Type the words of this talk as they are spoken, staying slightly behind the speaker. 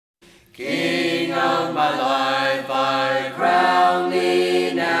King of my life, I crown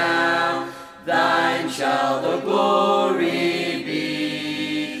thee now. Thine shall the glory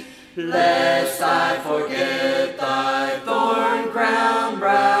be. Lest I forget thy thorn-crowned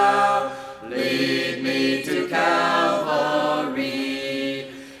brow, lead me to Calvary.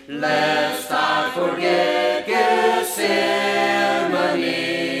 Lest I forget Gethsemane,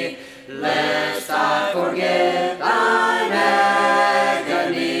 lest I forget thine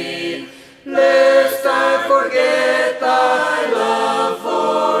agony, lest I forget thy love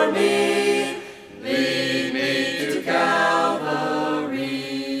for me, lead me to Calvary.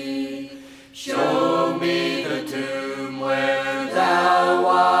 Show me the tomb where thou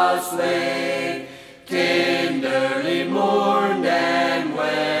wast laid, tenderly mourned and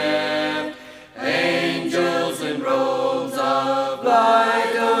wept, angels in robes of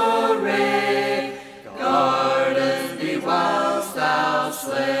light array, guarded thee whilst thou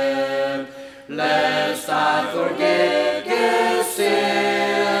slept. Lest I forget Gethsemane,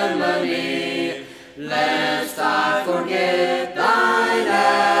 lest I forget thine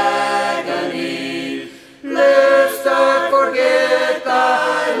agony, lest I forget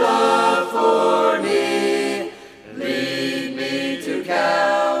thy love for me, lead me to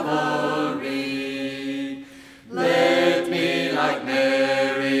Calvary. Let me like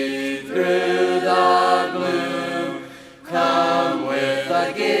Mary through the gloom come with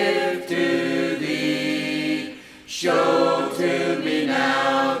a gift to thee. Show to me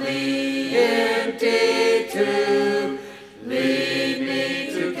now the empty tomb, lead me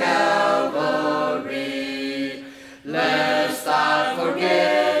to Calvary. Lest I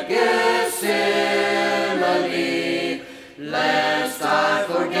forget Gethsemane, lest I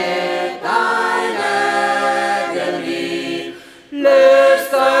forget thine agony,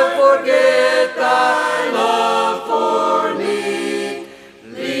 lest I forget thy love for me,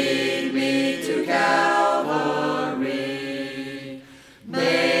 lead me to Calvary.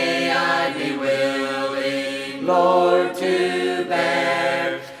 May I be willing, Lord, to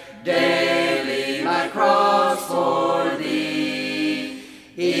bear daily my cross for thee.